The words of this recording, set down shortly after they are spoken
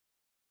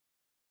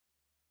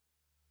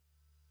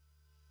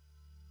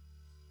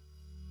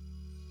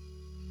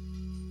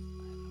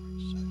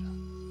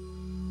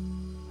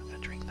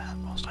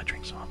whilst I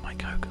drink some of my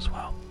Coke as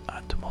well.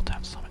 More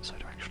Tam Summit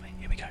soda actually.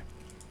 Here we go.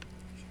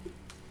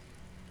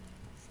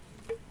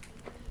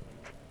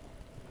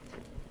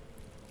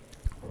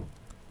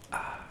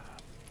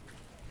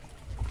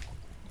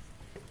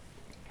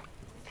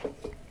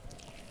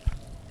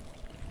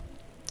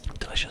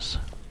 Delicious.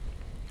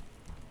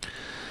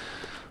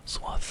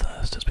 So our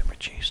thirst has been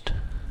reduced.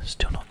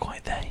 Still not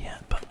quite there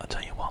yet, but I'll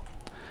tell you what.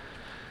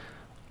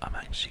 I'm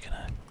actually going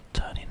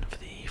to turn in for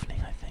the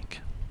evening, I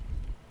think.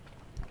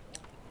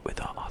 With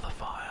our other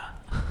fire.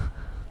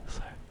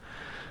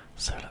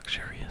 so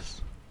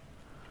luxurious.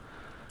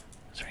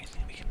 Is there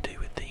anything we can do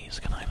with these?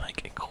 Can I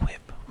like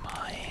equip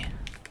my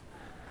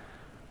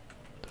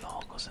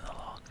log? What's in the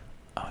log?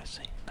 Oh, I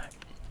see. No.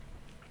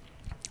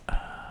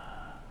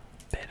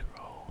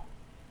 Bedroll.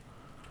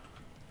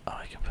 Oh,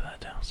 I can put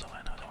that down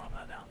somewhere. No, I don't want to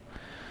put that down.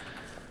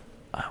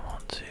 I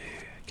want to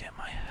get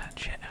my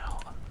hatchet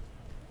out.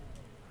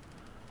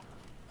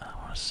 I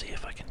want to see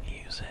if I can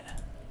use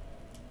it.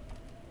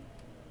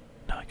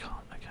 No, I can't.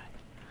 Okay.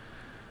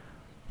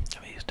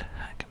 Can we use to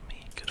hack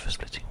me? Good for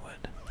splitting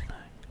wood. No.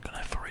 Can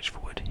I forage for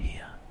wood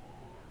here?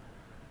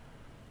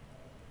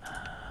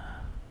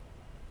 I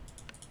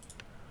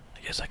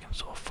guess I can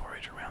sort of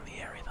forage around the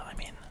area that I'm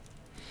in.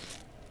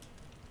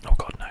 Oh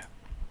god, no.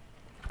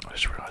 I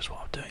just realised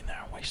what I'm doing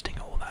there. I'm wasting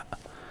all that.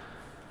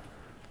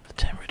 The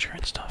temperature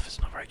and stuff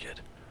is not very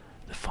good.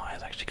 The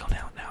fire's actually gone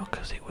out now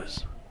because it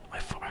was... I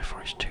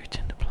foraged 2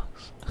 tinder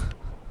plugs.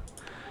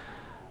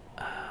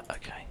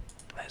 Okay,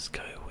 let's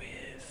go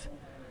with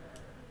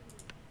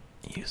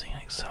using an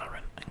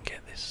accelerant and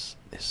get this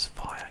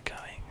fire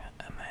going,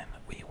 and then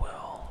we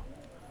will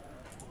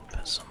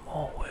put some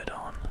more wood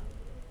on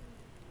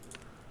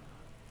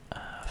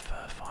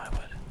for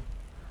firewood,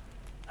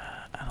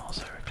 and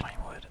also reclaim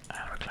wood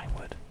and reclaim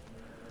wood.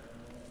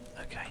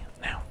 Okay,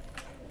 now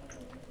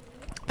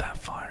that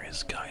fire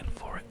is going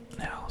for it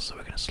now, so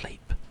we're going to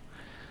sleep.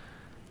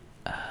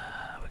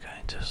 We're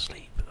going to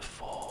sleep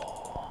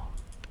for,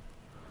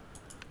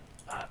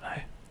 I don't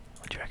know,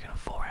 what do you reckon,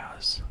 4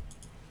 hours?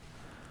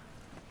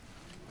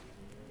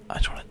 I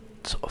just want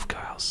to sort of go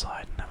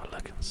outside and have a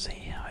look and see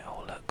how it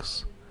all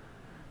looks.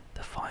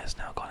 The fire's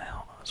now gone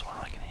out as well,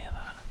 I can hear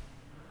that.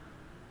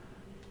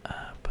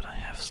 But I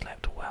have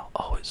slept well.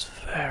 Oh, it's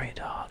very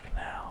dark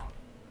now.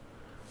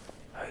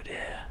 Oh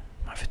dear,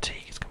 my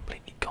fatigue is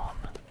completely gone.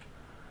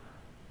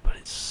 But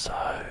it's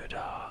so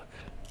dark.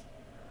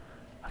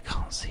 I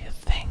can't see a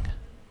thing.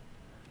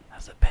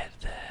 There's a bed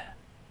there.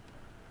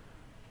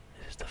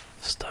 This is the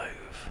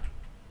stove.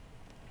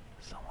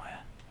 Somewhere.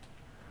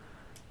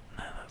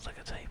 No, that looks like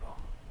a table.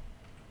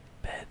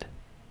 Bed.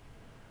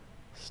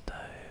 Stove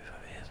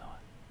over here somewhere.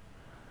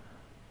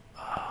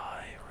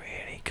 I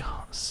really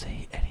can't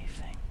see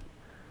anything.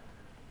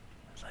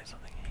 There's like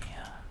something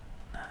here.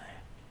 No.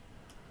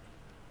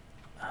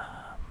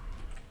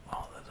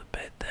 Oh, there's a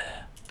bed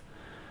there.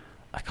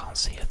 I can't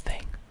see a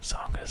thing, so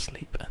I'm going to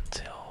sleep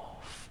until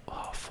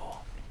 4:30.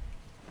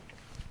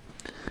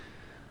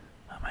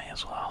 I may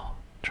as well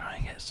try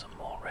and get some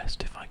more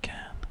rest if I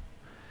can.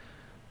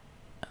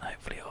 And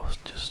hopefully I'll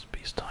just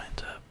be starting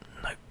to...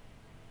 Nope.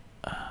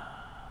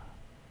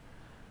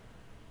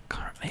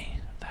 Currently,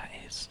 that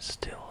is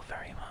still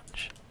very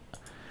much...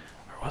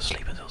 I was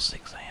asleep until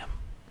 6 AM.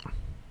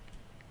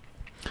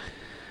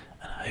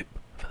 And I hope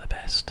for the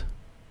best.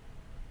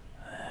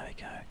 There we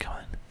go, come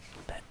on.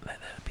 Let there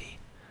be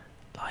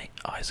light.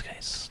 Eyes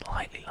getting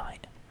slightly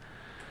light.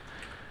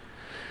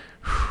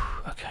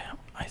 Okay,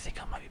 I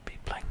think I might be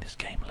playing this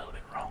game a little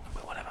bit wrong,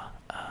 but whatever.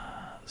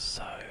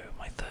 So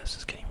my thirst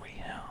is getting really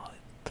hard.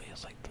 It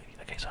feels like,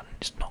 okay, so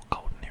it's not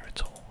cold in here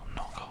at all. I'm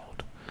not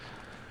cold,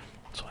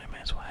 so I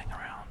may as well hang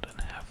around and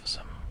have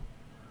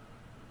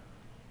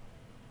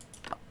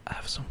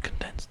some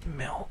condensed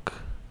milk.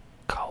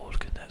 Cold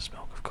condensed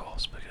milk, of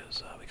course,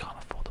 because we can't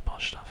afford the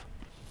posh stuff.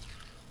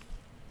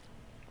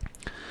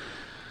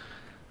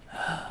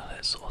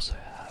 Let's also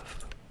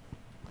have...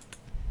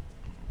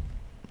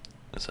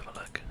 Let's have a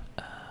look.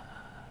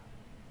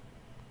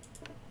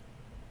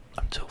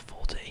 I'm too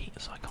full to eat,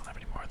 so I can't have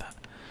any more of that.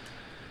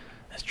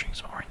 Let's drink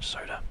some orange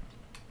soda.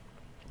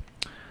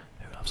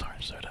 Who loves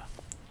orange soda?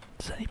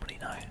 Does anybody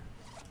know?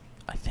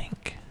 I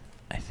think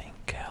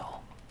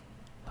Kel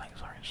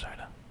likes orange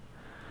soda,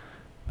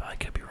 but I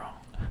could be wrong.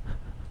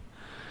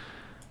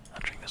 I'll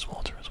drink this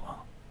water as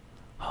well.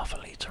 Half a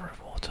litre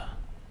of water.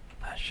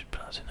 That should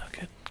put us in a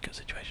good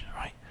situation,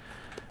 right?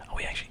 Oh,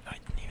 I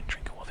didn't even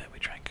drink all of it. We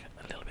drank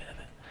a little bit of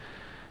it.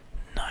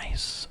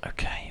 Nice.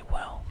 Okay,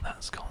 well,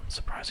 that's gone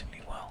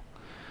surprisingly well.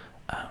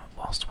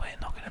 Whilst we're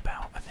knocking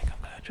about, I think I'm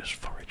going to just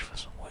forage for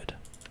some wood.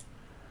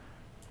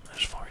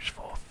 Just forage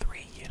for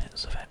 3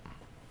 units of it.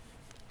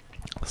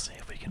 Let's see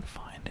if we can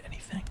find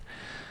anything.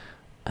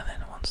 And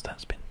then once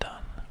that's been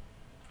done,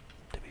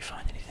 did we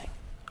find anything?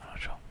 I'm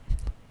not sure.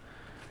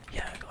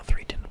 Yeah, I got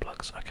 3 tinder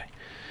plugs. Okay.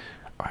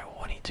 Alright,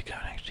 well, I need to go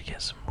and actually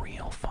get some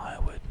real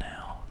firewood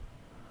now.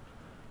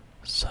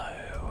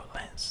 So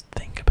let's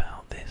think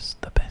about this.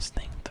 The best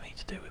thing for me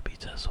to do would be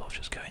to sort of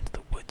just go into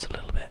the woods a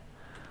little bit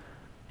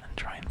and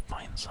try and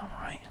find some,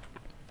 right?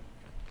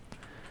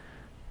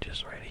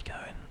 just really go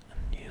in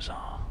and use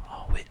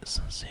our wits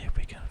and see if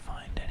we can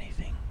find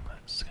anything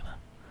that's gonna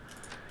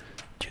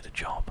do the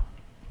job.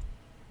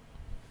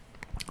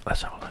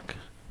 Let's have a look.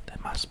 There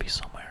must be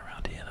somewhere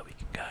around here that we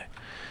can go.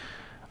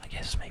 I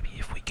guess maybe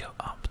if we go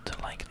up to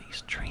like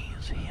these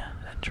trees here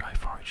and try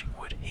foraging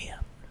wood here,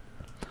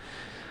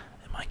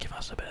 it might give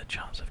us a better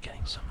chance of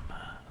getting some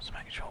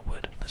actual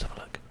wood. Let's have a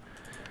look.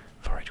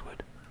 Forage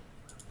wood.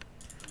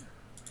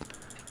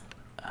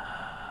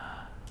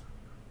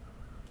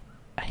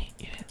 8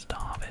 units to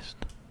harvest.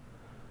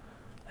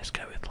 Let's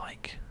go with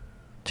like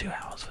 2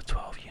 hours for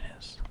 12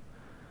 units.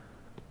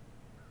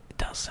 It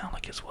does sound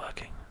like it's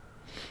working.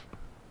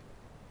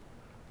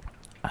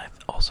 I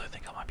also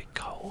think I might be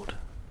cold.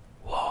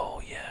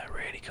 Whoa, yeah,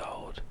 really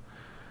cold.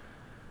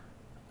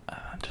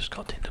 Just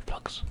got tinder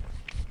plugs.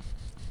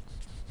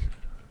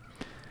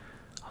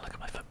 Oh, look at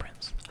my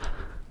footprints.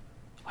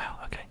 Wow,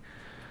 okay.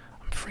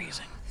 I'm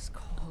freezing. This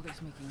cold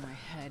is making my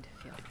head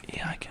feel.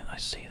 Yeah, I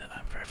see that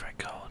I'm very, very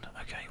cold.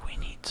 Okay, we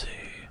need to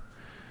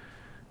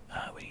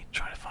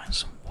try to find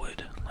some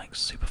wood, like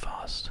super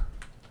fast.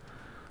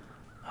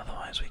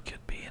 Otherwise we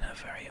could be in a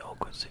very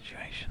awkward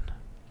situation.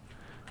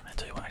 I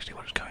tell you what, actually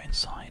we'll just go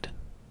inside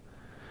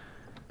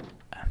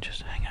and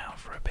just hang out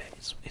for a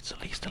bit. It's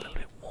at least a little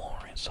bit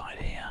warmer inside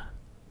here.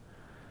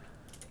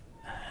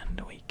 And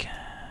we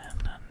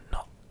can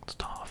not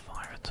start a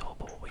fire at all,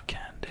 but what we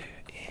can do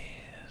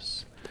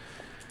is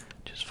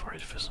just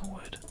forage for some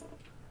wood.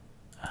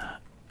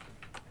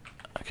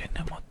 Okay,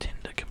 no more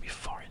tinder can be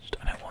foraged.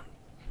 I don't want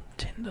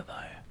tinder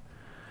though.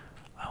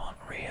 I want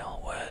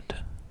real wood.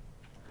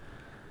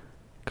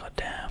 God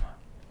damn.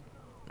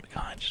 We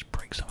can't just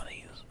break some of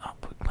these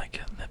up like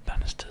the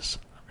banisters.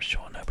 I'm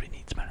sure nobody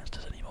needs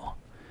banisters anymore.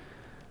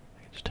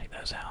 I can just take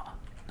those out.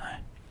 No.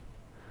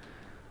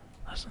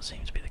 Doesn't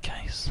seem to be the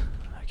case.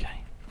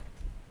 Okay.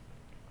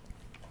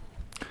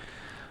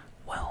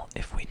 Well,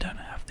 if we don't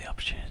have the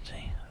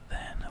opportunity,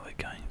 then we're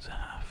going to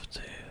have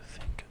to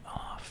think on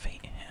our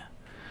feet here.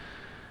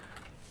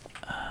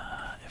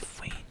 If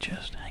we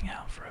just hang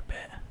out for a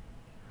bit,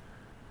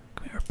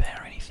 can we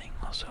repair anything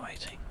whilst we're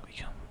waiting? We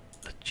can.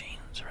 The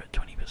jeans are at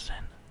 20%.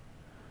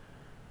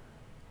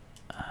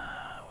 We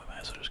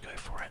might as well just go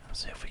for it and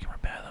see if we can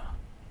repair them.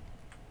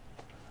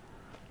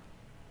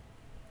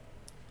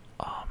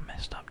 Oh,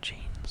 messed up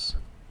jeans.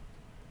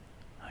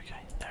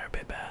 Okay, they're a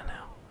bit better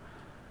now.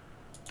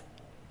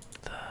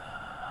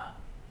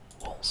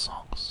 The wool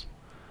socks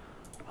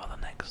are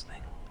the next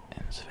thing.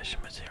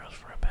 Insufficient materials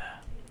for repair.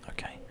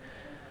 Okay.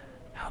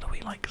 How do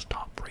we like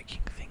start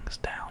breaking things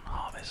down?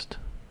 Harvest.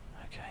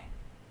 Okay.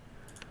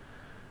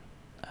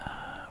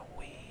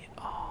 We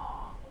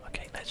are...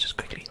 Okay, let's just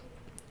quickly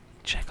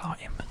check our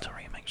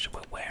inventory and make sure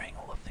we're wearing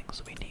all the things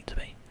that we need to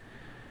be.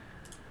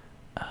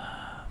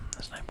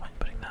 There's no point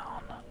putting that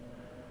on.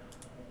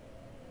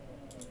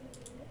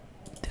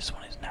 This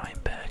one is now in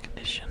bare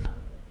condition.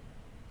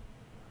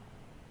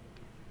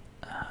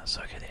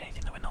 So okay,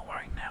 anything that we're not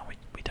wearing now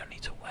we don't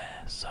need to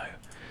wear, so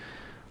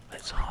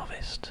let's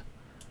harvest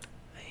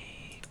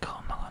the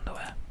cotton long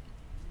underwear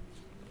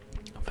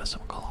for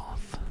some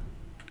cloth,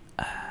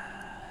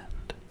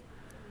 and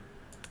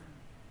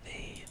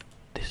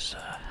this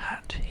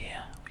hat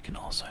here we can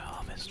also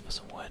harvest for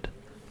some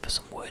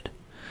wood.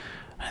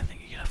 I don't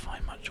think you're going to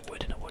find much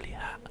wood in a woolly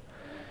hat.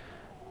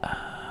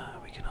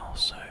 We can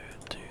also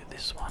do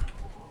this one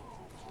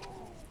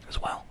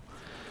as well.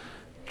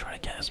 Try to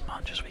get as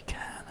much as we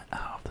can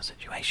out of the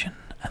situation,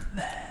 and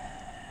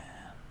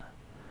then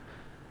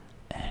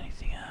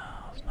anything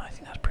else? No, I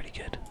think that's pretty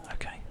good.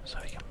 Okay, so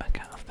we can back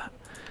out of that,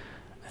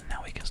 and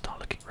now we can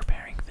start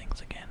repairing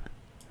things again.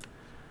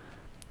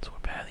 So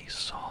repair these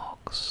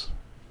socks.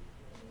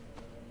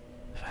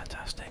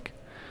 Fantastic.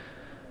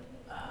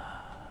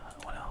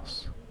 What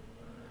else?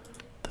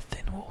 The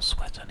thin wool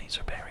sweater needs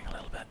repairing a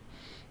little bit,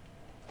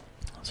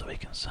 so we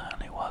can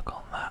certainly work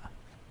on that.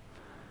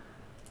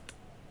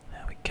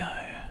 There we go.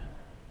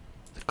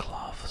 The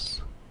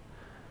gloves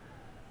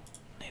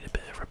need a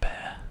bit of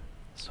repair,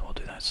 so we'll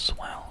do that as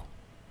well.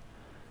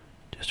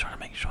 Just trying to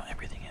make sure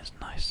everything is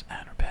nice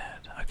and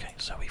repaired. Okay,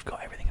 so we've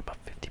got everything above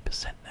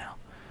 50% now.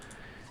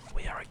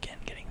 We are again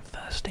getting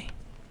thirsty,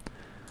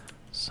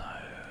 so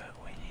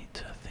we need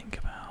to think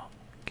about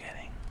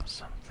getting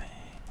something.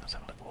 Let's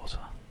have a look. Water,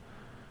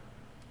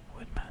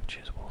 wood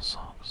matches, wool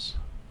socks.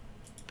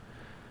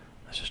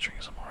 Let's just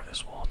drink some more of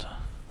this water.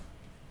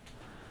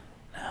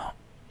 Now,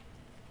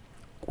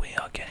 we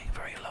are getting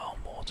very low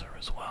on water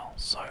as well,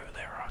 so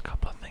there are a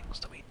couple of things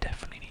that we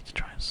definitely need to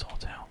try and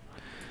sort out.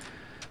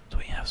 So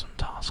we have some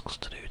tasks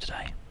to do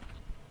today.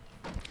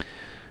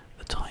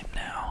 The time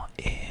now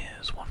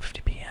is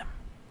 1:50 PM.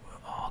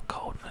 Our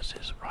coldness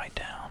is right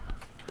down,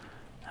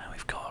 and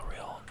we've got a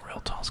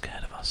real task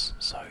ahead of us.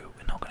 So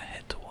we're not going to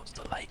head towards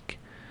the lake.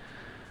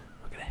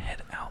 We're going to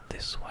head out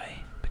this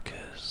way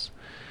because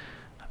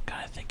I'm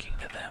kind of thinking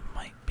that there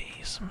might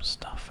be some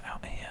stuff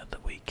out here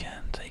that we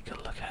can take a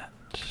look at.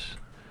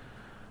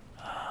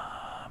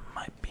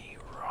 Might be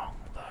wrong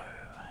though.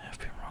 I have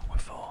been wrong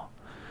before.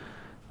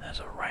 There's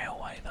a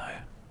railway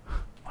though.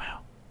 Wow.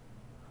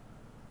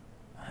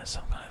 There's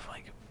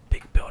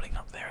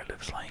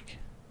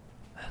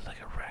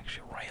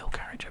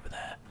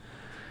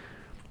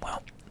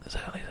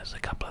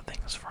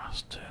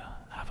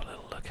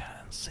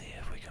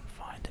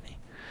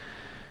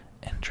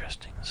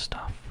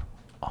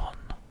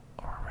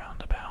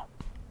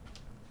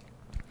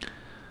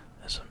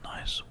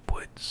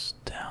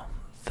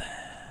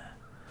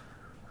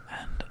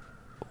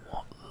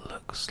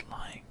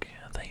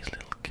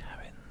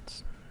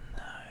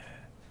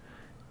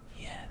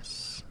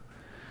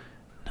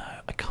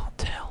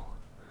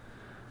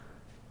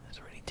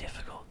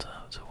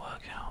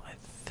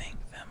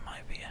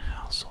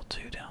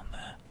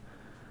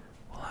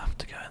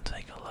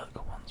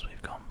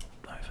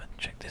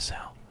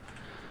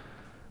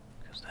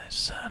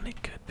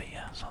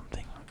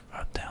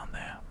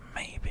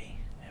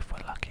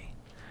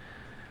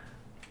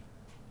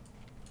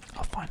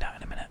find out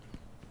in a minute.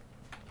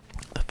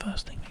 The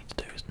first thing we need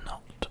to do is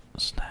not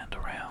stand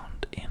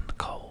around in the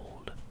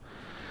cold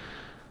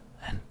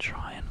and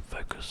try and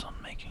focus on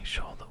making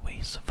sure that we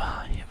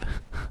survive.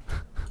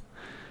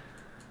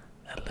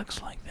 It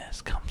looks like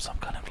there's come some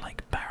kind of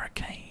like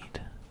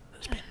barricade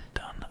that's been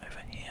done over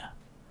here.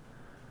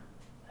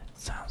 It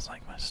sounds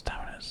like my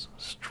stamina's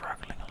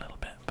struggling a little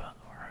bit, but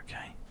we're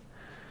okay.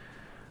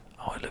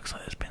 Oh, it looks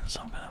like there's been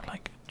some kind of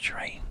like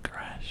train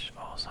crash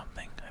or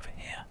something over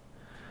here.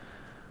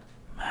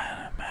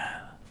 Man, oh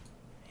man.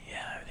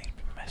 Yeah, everything's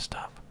been messed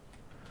up.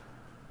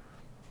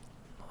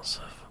 Lots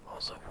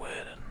of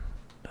wood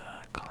and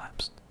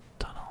collapsed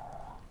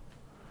tunnel.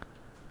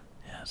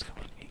 Yeah, it's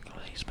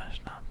completely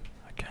smashed up.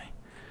 Okay.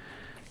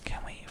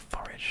 Can we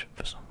forage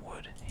for some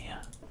wood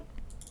here?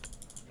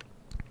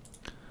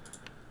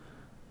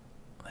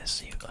 Let's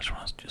see. I just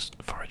want to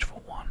just forage for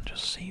one,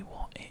 just see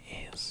what it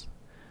is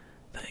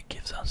that it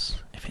gives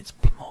us. If it's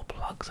more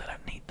plugs, I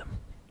don't need them.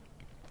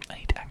 I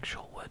need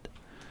actual wood.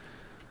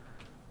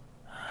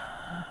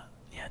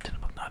 Yeah,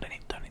 no, I don't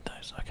need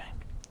those. Okay,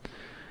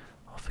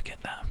 I'll forget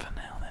that for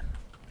now then.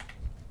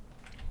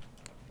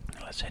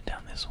 Let's head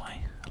down this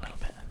way a little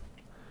bit.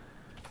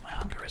 My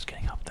hunger is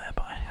getting up there,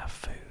 but I have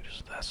food,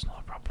 so that's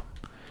not a problem.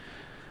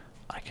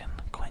 I can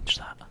quench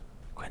that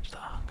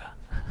hunger.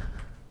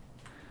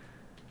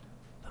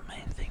 The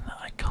main thing that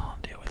I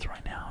can't deal with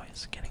right now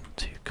is getting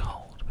too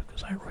cold,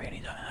 because I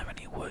really don't have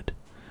any wood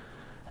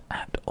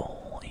at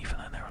all, even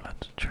though there are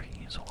lots of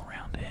trees all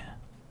around here.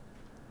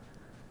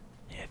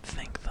 You'd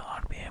think that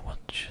I'd be able to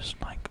just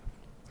like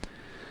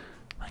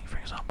for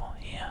example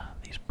here,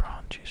 these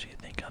branches, you'd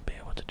think I'd be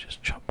able to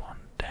just chop one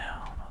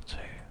down, or two,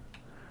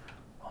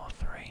 or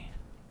three,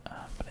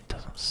 but it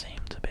doesn't seem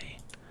to be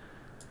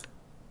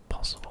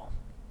possible.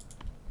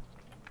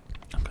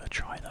 I'm going to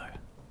try though,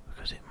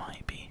 because it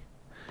might be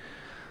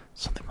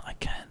something that I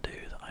can do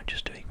that I'm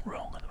just doing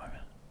wrong at the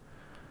moment.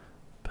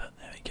 But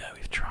there we go,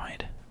 we've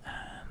tried,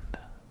 and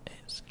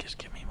it's just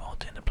giving me more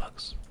tinder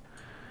plugs,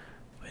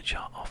 which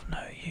are of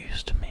no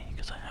use to me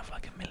because I have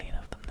like a million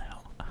of them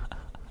now.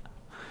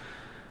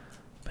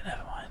 But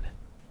never mind.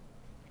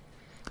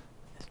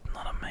 It's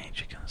not a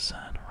major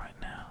concern right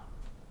now.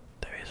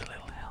 There is a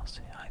little house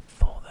here. I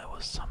thought there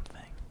was something.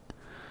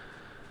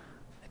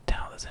 I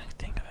doubt there's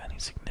anything of any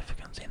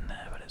significance in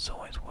there, but it's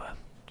always worth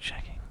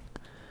checking.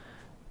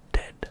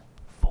 Dead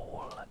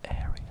fall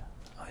area.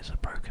 Oh, it's a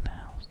broken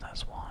house,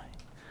 that's why.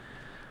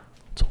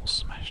 It's all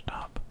smashed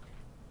up.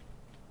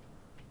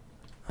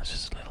 There's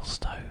just a little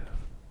stove.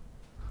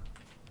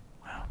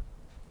 Wow.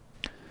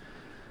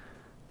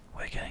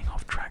 We're getting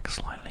off track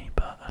slightly,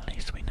 but at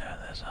least we know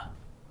there's a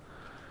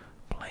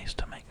place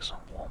to make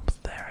some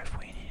warmth there if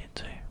we needed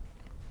to.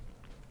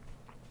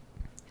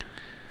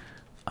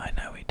 I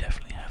know we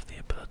definitely have the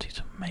ability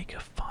to make a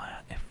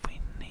fire if we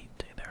need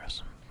to. There are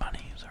some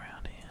bunnies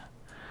around here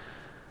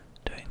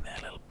doing their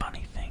little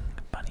bunny thing,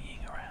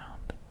 bunnying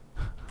around.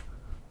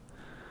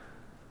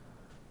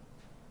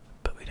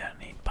 But we don't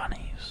need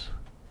bunnies.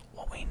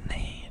 What we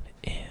need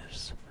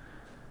is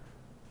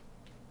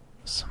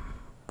some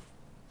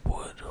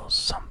wood or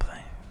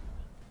something.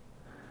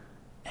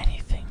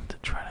 Anything to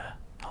try to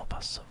help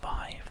us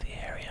survive the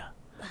area.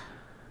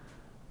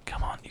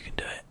 Come on, you can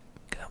do it.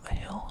 Get up the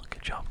hill.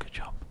 Good job, good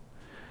job.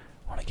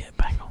 Want to get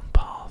back on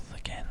path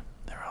again.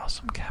 There are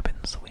some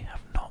cabins that we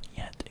have not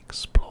yet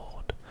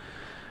explored,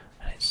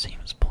 and it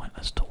seems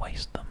pointless to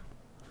waste them.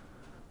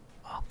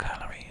 Our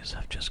calories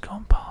have just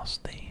gone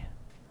past the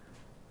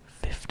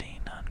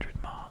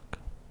 1500 mark,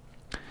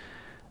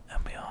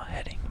 and we are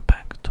heading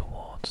back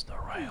towards the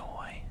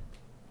railway.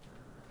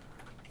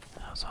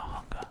 How's our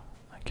hunger?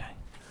 Okay,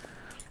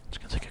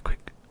 just gonna take a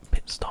quick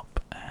pit stop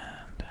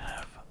and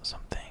have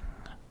something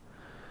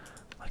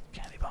like a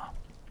candy bar.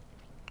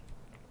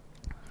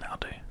 That'll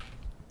do.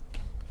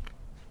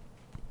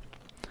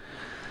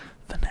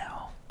 For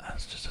now,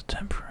 as just a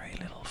temporary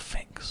little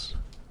fix.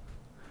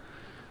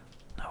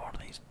 Now one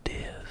of these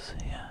deers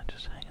here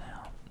just hanging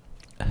out.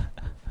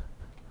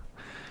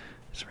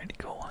 It's really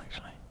cool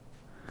actually.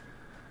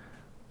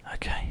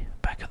 Okay,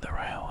 back at the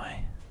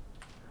railway.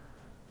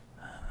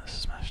 The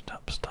smashed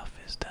up stuff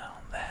is down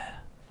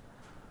there.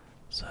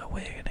 So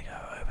we're going to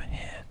go over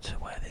here to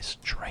where this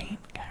train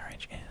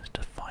carriage is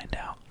to find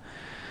out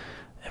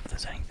if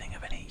there's anything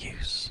of any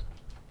use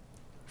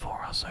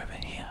for us over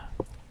here.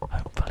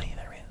 Hopefully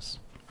there is.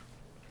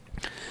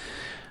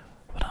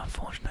 But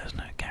unfortunately there's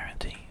no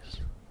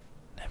guarantees.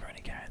 Never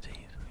any guarantees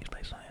in these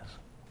places like this.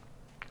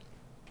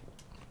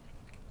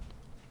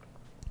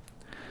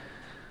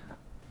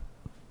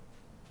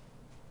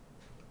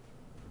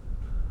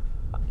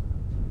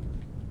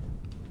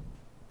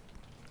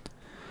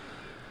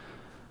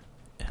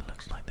 It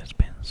looks like there's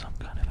been some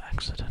kind of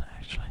accident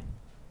actually.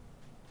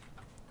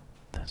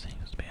 There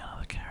seems to be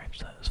another carriage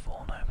that has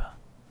fallen over,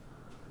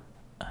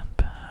 and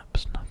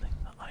perhaps nothing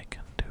that I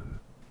can do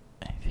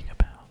anything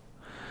about.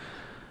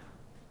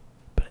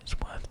 But it's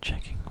worth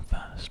checking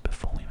first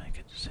before we make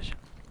a decision,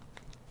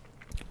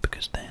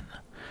 because then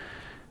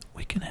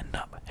we can end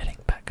up heading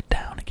back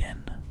down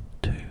again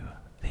to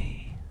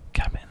the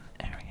cabin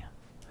area.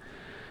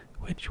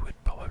 which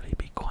would probably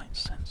be quite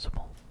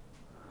sensible.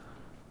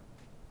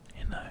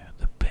 You know,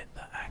 the bit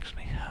that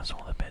actually has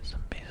all the bits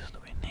and pieces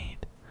that we need.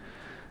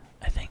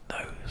 I think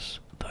those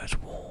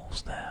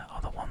walls there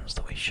are the ones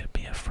that we should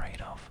be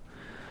afraid of.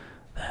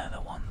 They're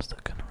the ones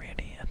that can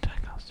really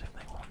attack us if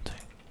they want to.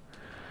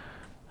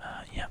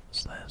 Yep,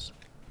 so there's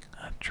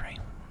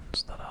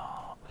trains that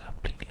are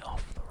completely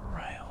off the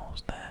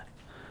rails there.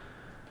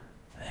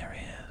 There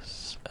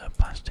is a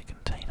plastic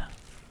container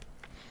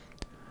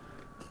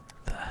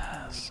that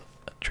has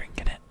a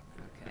drink in it.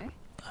 Okay.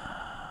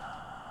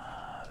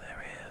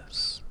 There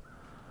is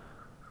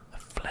a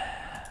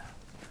flare.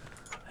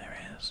 There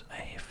is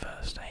a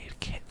first aid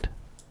kit.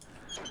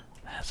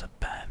 There's a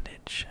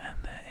bandage, and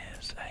there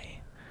is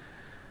a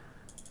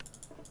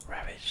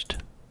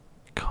ravaged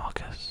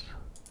carcass.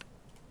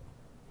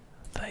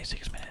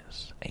 36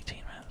 minutes, 18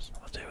 minutes.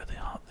 I'll do with the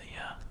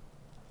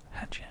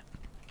hatchet.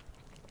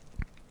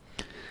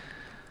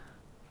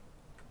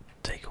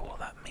 Take all of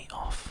that meat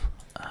off.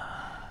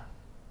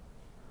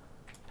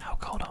 How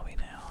cold are we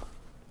now?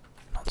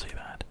 Not too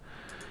bad.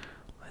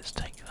 Let's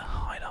take the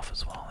hide off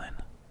as well then.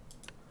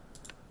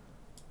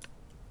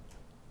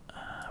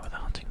 With a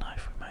hunting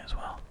knife we may as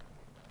well.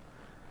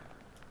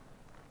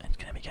 It's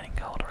going to be getting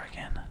colder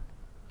again.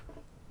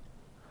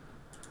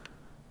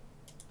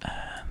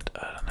 And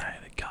I don't know,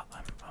 the gut,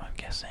 I'm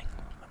guessing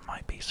that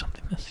might be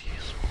something that's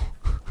useful.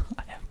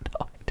 I have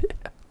no idea.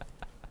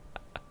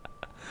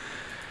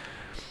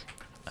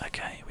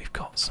 Okay, we've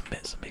got some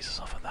bits and pieces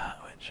off of that,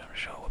 which I'm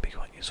sure will be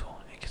quite useful.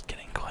 It's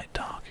getting quite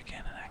dark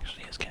again, and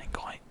actually it's getting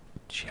quite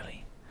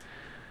chilly.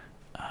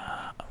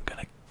 I'm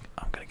gonna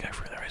go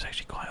through. There is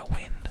actually quite a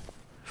wind.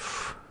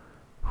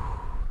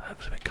 That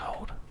looks a bit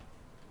cold.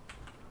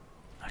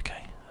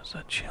 Okay, there's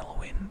a chill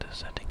wind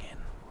setting in.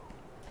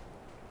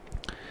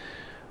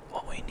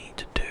 What we need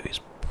to do is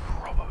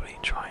probably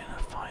try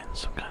and find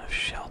some kind of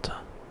shelter.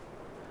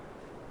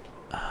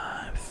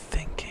 I'm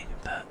thinking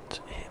that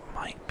it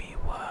might be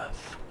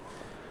worth...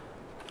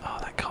 Oh,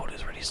 that cold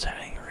is really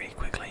setting really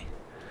quickly.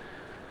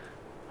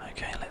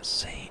 Okay, let's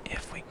see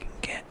if we can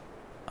get...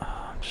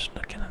 I'm just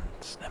looking, and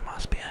there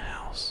must be a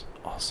house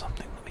or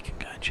something that we can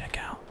go and check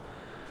out.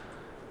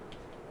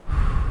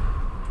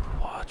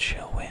 What a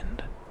chill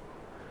wind.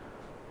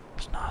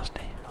 It's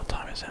nasty. What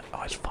time is it?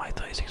 Oh, it's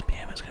 5:36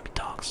 PM. It's going to be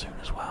dark soon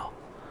as well.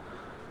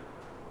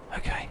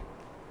 Okay.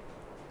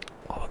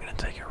 Well, we're going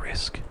to take a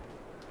risk.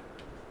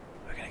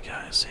 We're going to go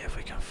and see if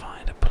we can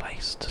find a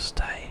place to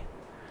stay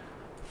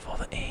for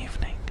the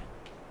evening.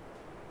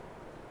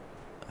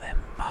 There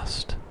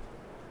must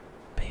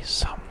be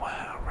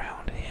somewhere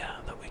around here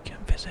that we can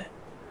visit.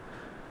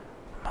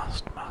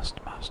 Must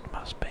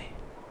be.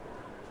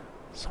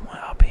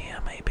 Somewhere up here,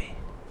 maybe.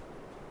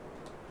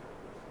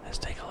 Let's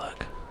take a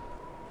look.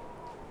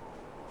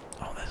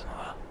 Oh, there's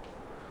another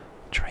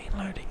train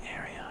loading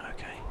area,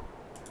 okay.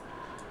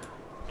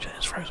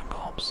 There's frozen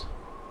corpse.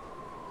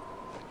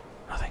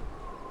 Nothing.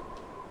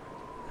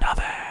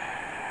 Nothing!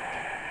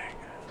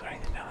 Is there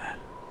anything down there?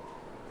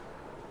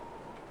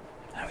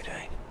 How are we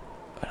doing?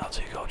 We're not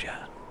too cold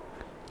yet.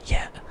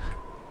 Yet.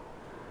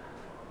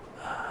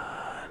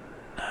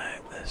 No,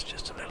 there's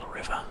just a little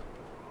river.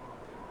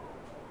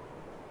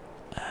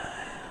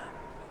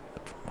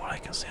 And from what I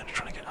can see, I'm just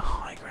trying to get a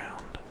high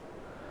ground.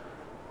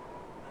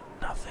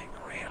 Nothing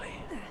really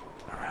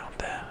around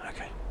there.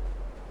 Okay.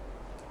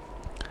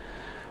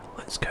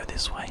 Let's go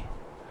this way.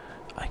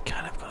 I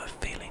kind of got a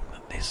feeling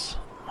that this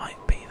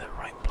might be the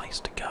right place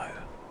to go.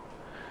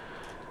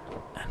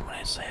 And when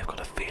I say I've got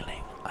a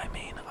feeling, I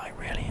mean I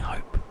really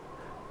hope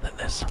that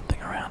there's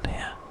something around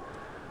here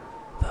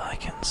that I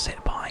can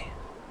sit by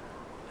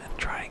and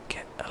try and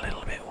get a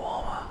little bit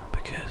warmer,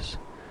 because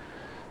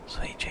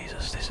sweet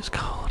Jesus, this is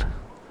cold.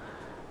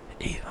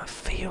 It even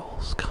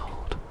feels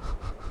cold.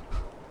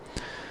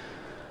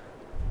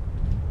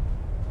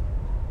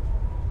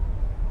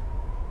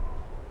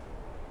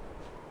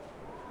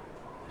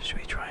 Should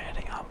we try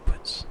heading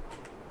upwards?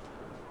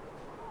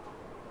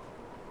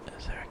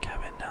 Is there a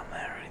cabin down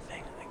there or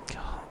anything? I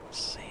can't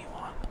see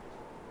one.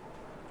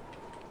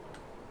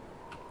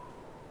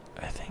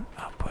 I think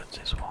upwards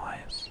is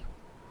wise.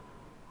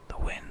 The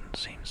wind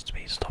seems to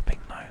be stopping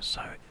though,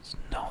 so it's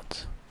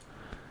not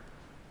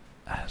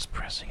as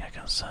pressing a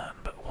concern.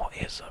 But what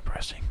is a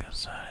pressing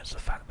concern is the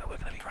fact that we're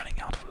going to be running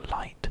out of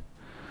light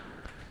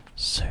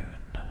soon.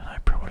 And I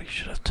probably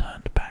should have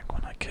turned back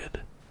when I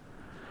could.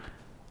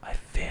 I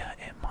fear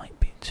it might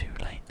be too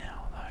late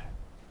now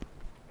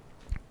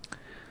though.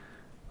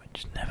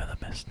 Which is never the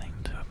best thing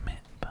to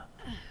admit, but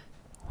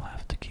we'll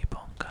have to keep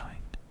on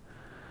going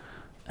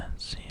and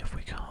see if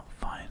we can't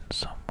find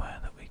somewhere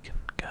that we can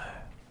go.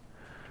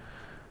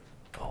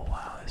 Oh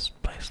wow, this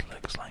place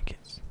looks like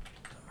it's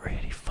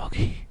really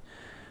foggy.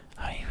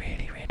 I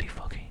mean, really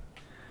foggy.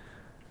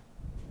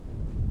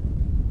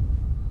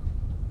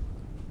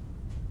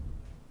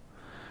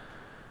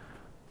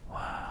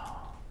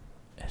 Wow,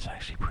 it's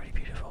actually pretty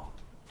beautiful.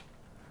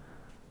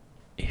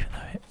 Even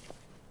though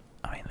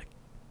I mean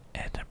the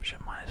air temperature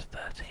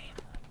 -13.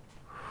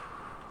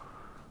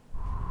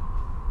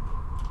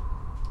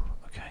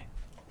 Okay.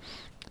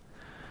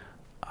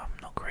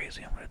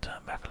 crazy. I'm going to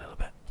turn back a little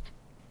bit.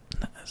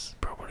 That's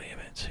probably a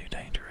bit too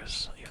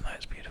dangerous, even though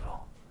it's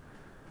beautiful.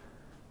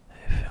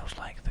 It feels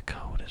like the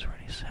cold is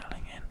really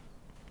settling in.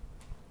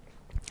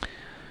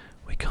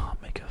 We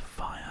can't make a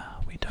fire.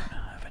 We don't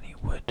have any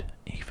wood,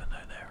 even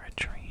though there are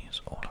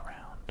trees all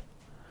around.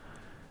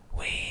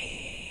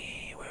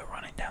 We're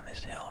running down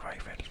this hill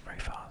very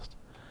fast.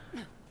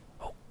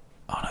 Oh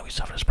no, we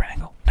suffered a sprain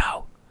ankle.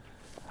 No!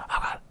 Oh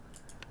god!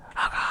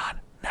 Oh god!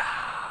 No!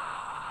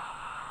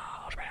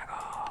 Sprain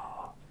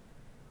ankle!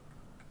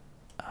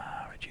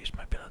 Reduced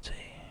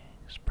mobility.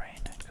 Sprain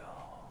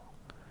ankle.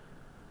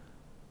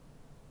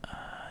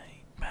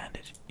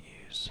 Bandage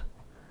use.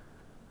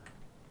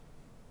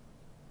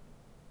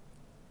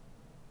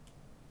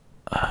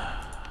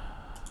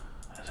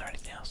 Is there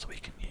anything else that we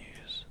can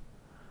use?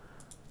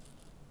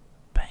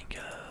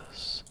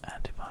 Painkillers,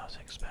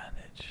 antibiotics,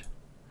 bandage.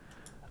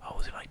 Oh,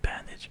 was it like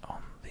bandage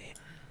on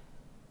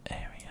the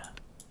area?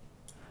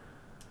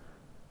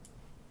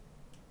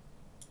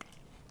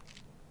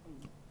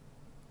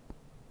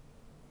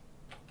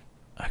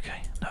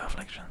 Okay, no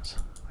afflictions.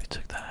 We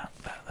took that out.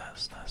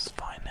 That's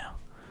fine now.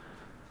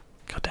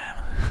 God damn.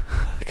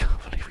 I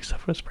can't believe we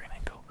suffered a sprained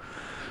ankle.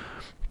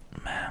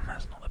 Man,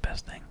 that's not the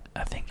best thing.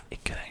 I think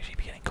it could actually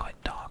be getting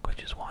quite dark,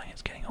 which is why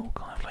it's getting all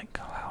kind of like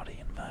cloudy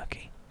and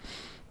murky.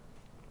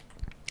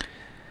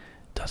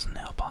 Doesn't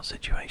help our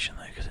situation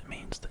though, because it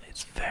means that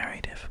it's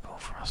very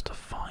difficult for us to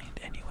find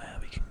anywhere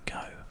we can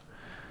go.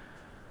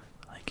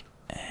 Like,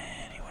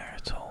 anywhere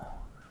at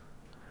all.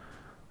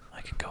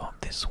 I can go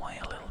up this way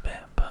a little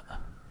bit, but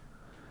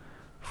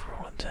for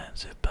all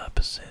intents and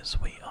purposes,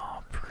 we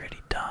are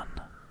pretty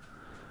done.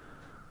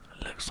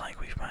 It looks like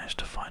we've managed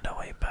to find our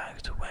way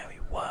back to where we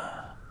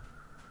were.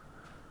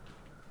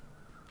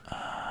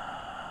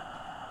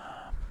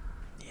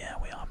 Yeah,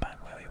 we are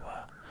back where we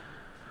were.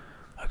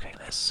 Okay,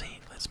 let's see.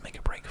 Let's make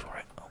a break for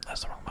it. Oh,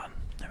 that's the wrong button.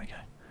 There we go.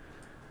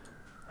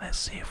 Let's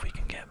see if we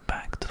can get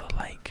back to the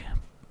lake.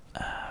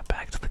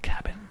 Back to the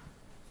cabin.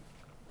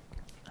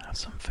 Have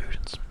some food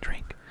and some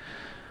drink.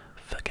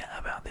 Forget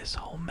about this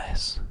whole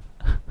mess.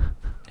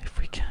 If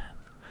we can.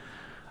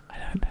 I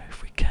don't know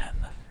if we can.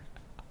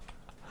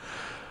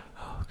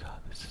 Oh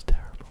god, this is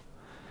terrible.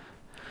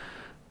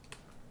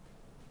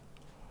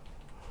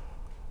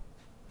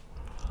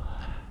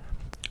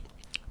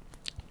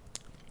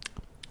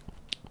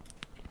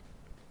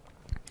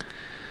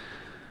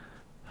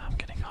 I'm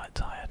getting quite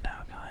tired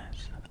now,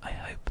 guys. I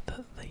hope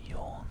that the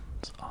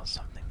yawns are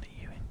something that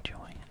you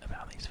enjoy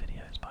about these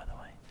videos, by the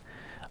way.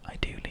 I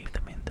do leave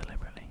them in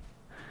deliberately,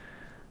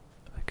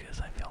 because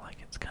I feel like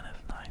it's kind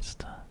of nice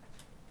to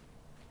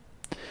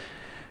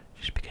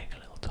just be getting a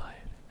little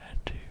tired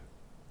and to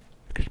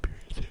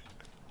experience it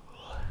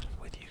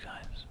with you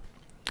guys.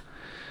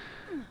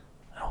 And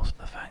also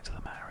the fact of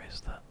the matter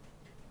is that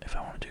if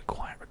I want to do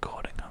quiet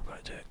recording, I've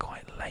got to do it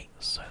quite late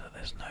so that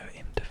there's no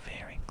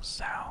interfering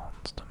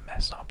sounds to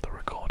mess up the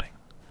recording.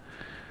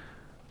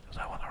 Because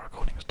I want the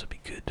recordings to be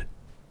good, to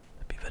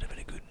be very,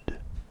 very good.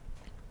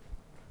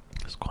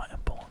 It's quite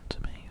important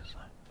to me. So,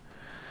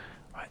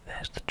 right,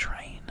 there's the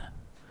train.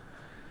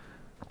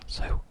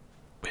 So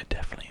we're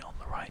definitely on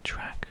the right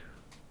track.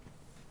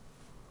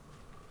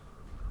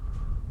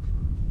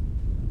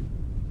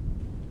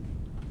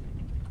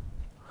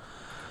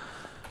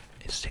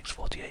 It's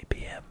 6:48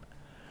 PM.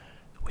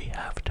 We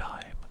have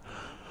time.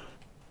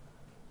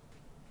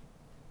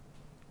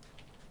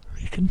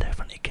 We can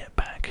definitely get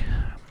back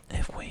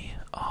if we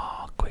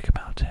are quick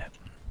about it.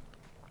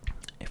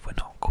 If we're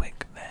not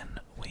quick, then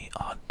we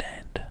are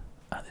dead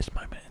at this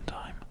moment in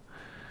time.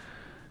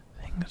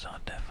 Things are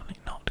definitely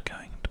not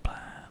going to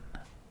plan,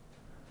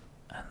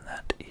 and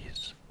that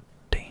is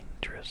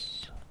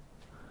dangerous.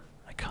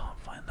 I can't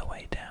find the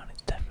way down,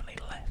 it's definitely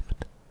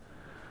left.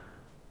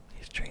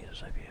 These trees are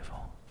so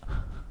beautiful.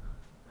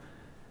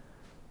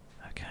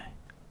 Okay,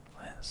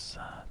 let's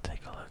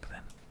take a look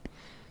then.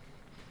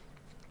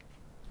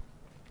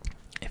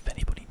 If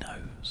anybody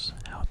knows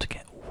how to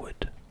get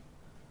wood,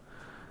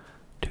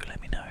 do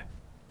let me know,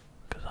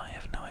 because I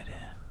have no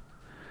idea.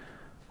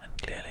 And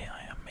clearly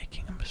I am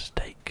making a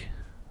mistake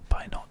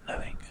by not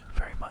knowing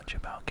very much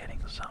about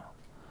getting some.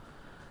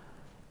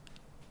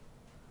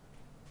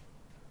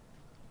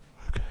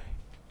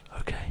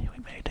 Okay,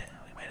 we made it.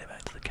 We made it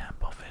back to the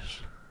camp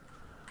office.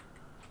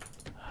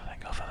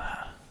 Thank God for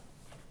that.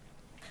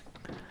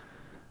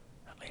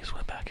 At least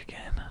we're back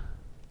again.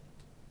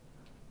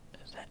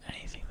 Is there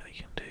anything that we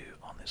can do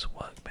on this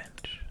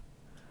workbench?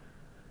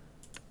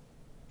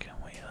 Can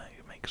we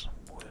make some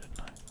wood?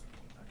 No.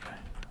 Okay.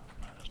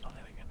 No, there's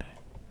nothing we can do.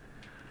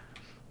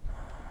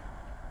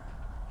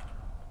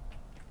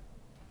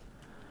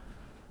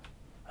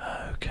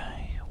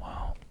 Okay,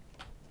 well,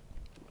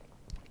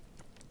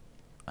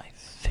 I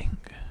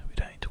think we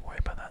don't need to worry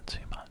about that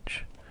too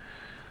much.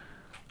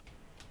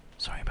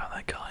 Sorry about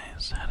that,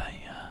 guys. Had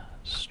a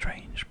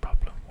strange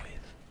problem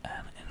with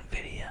an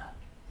NVIDIA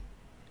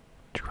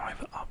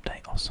driver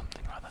update or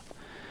something or other.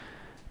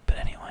 But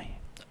anyway,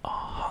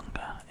 our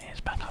hunger is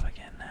back up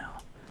again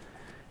now.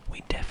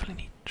 We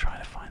definitely need to try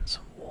to find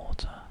some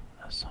water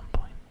at some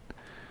point.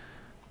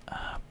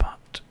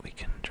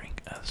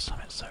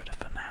 soda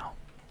for now.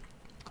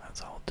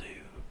 That's all do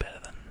better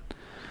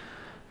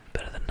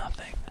than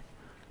nothing.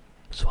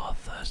 So our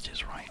thirst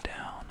is right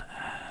down,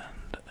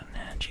 and an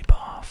energy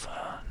bar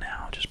for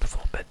now, just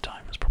before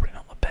bedtime, is probably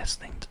not the best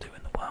thing to do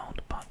in the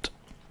world, but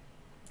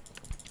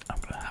I'm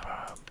gonna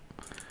have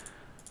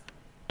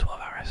a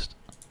 12-hour rest.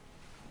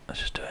 Let's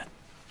just do it.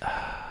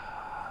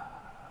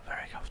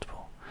 Very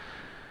comfortable,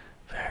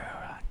 very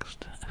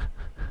relaxed.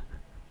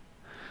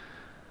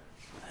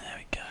 There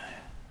we go.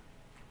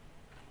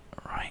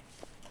 Right,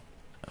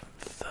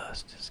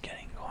 thirst is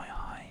getting quite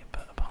high,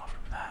 but apart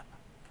from that,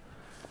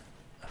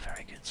 a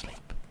very good sleep.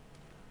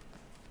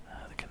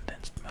 The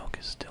condensed milk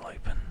is still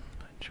open,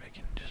 which we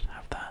can just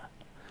have that.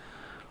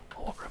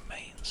 What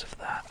remains of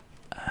that,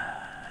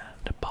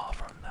 and apart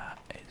from that,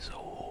 it's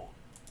all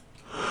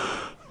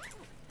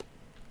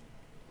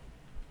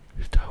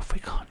stuff we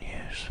can't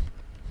use.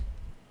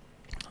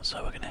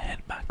 So we're going to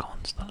head back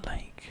onto the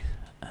lake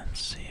and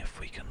see if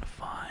we can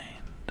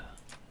find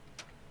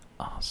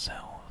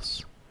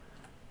ourselves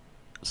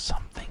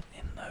something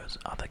in those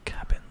other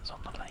cabins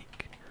on the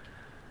lake.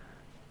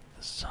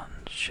 The sun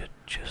should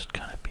just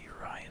kind of be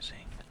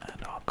rising,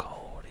 and our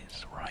cold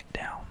is right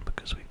down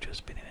because we've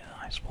just been in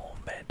a nice warm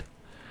bed,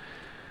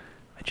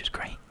 which is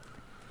great.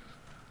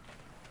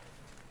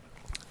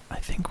 I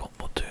think what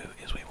we'll do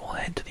is we will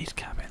head to these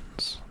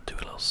cabins, do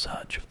a little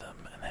search of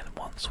them, and then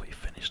once we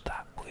finish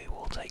that, we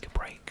will take a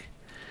break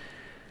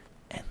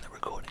in the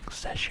recording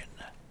session,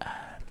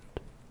 and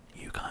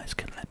you guys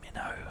can let me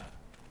know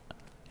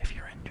if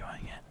you're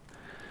enjoying it,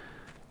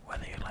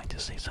 whether you'd like to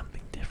see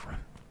something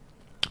different,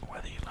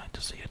 whether you'd like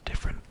to see a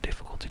different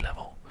difficulty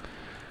level,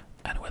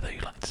 and whether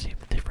you'd like to see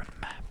a different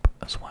map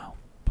as well.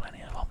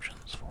 Plenty of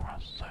options for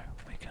us, so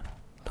we can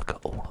look at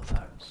all of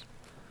those.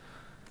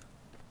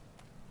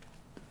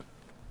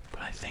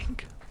 But I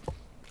think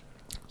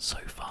so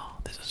far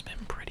this has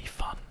been pretty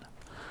fun.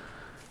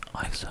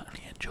 I've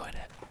certainly enjoyed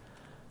it.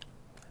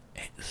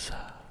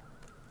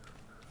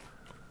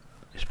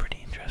 It's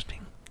pretty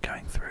interesting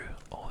going through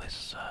all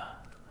this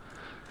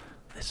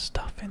this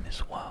stuff in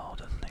this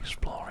world and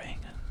exploring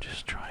and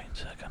just trying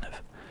to kind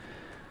of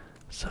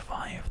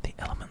survive the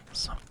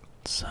elements. I'm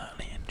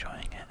certainly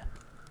enjoying it,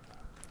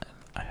 and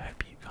I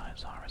hope you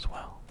guys are as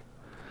well,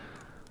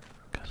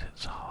 because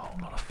it's a whole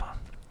lot of fun.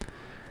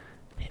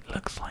 It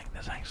looks like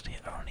there's actually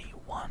only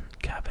one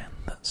cabin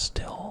that's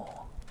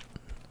still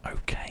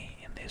okay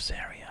in this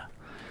area,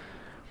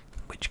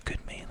 which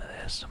could mean that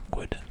there's some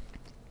wood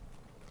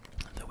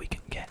that we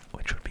can get,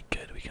 which would be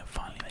good. We can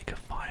finally make a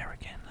fire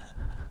again.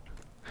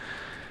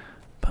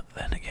 But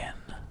then again,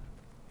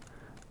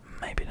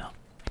 maybe not.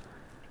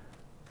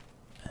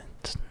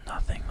 It's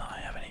nothing that I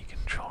have any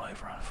control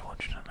over,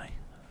 unfortunately.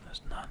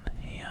 There's none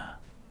here.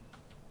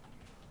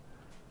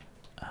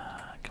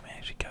 Can we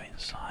actually go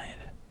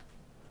inside?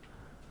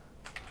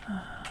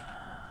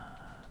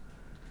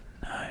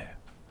 No.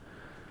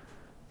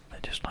 They're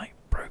just like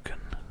broken.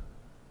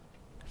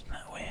 Isn't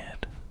that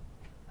weird?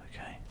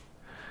 Okay.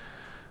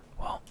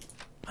 Well,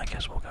 I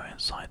guess we'll go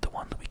inside the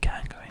one that we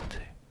can go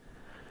into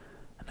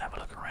and have a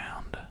look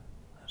around.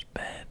 There's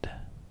bed.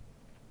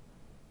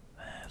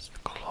 There's the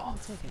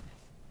cloth.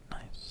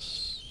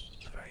 Nice.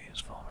 It's very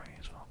useful, very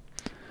useful.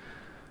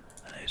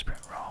 A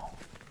newsprint roll,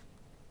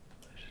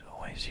 which is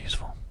always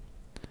useful.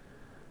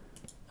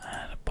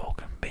 And a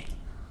pork and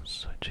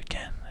beans, which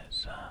again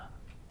is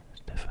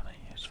definitely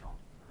useful.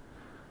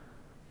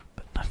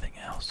 But nothing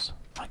else.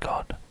 My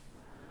god.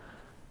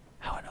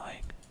 How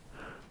annoying.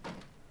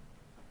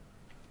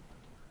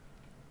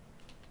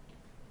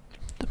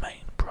 The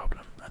main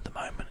problem at the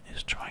moment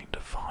is trying to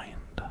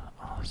find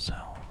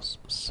ourselves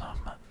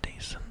some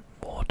decent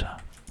water.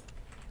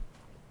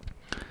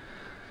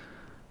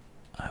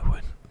 I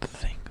wouldn't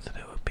think that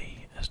it would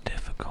be as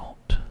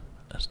difficult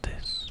as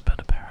this, but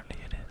apparently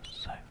it is,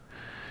 so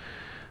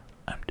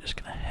I'm just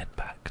going to head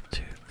back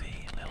to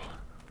the little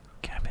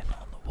cabin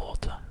on the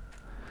water,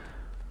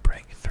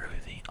 break through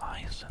the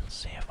ice and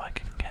see if I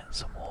can get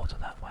some water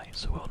that way,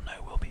 so we'll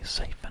know we'll be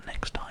safe for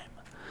next time.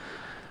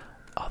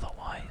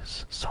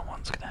 Otherwise,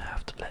 someone's going to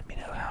have to let me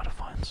know how to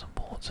find some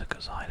water,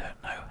 because I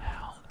don't know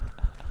how.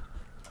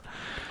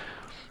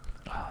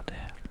 Oh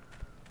dear.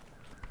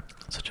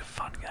 Such a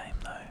fun game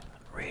though,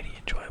 really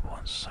enjoyable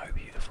and so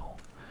beautiful.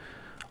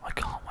 I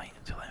can't wait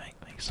until they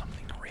make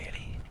something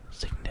really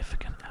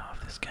significant out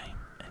of this game.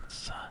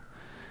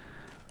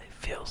 It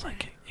feels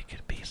like it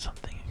could be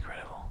something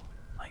incredible,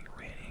 like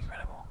really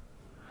incredible.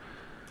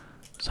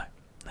 So,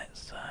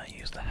 let's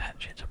use the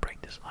hatchet to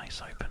break this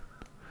ice open.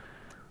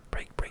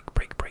 Break, break,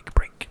 break, break,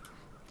 break.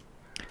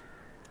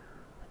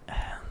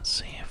 And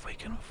see if we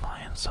can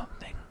find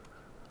something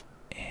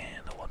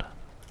in the water.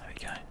 There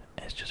we go.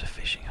 It's just a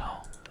fishing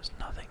hole. There's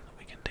nothing that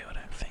we can do, I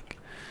don't think.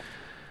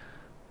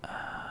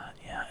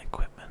 Yeah,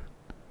 equipment.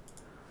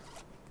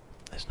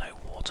 There's no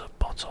water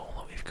bottle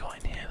that we've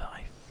got in here that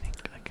I think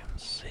I can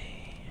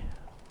see.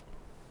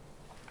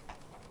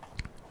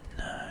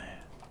 No.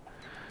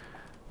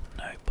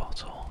 No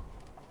bottle.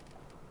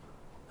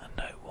 And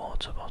no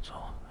water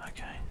bottle.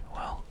 Okay,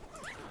 well.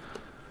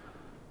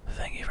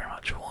 Thank you very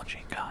much for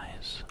watching,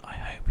 guys. I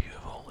hope you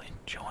have all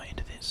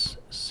enjoyed this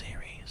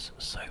series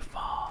so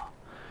far.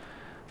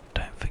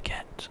 Don't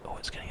forget, oh,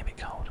 it's getting a bit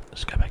cold.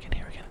 Let's go back in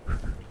here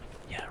again.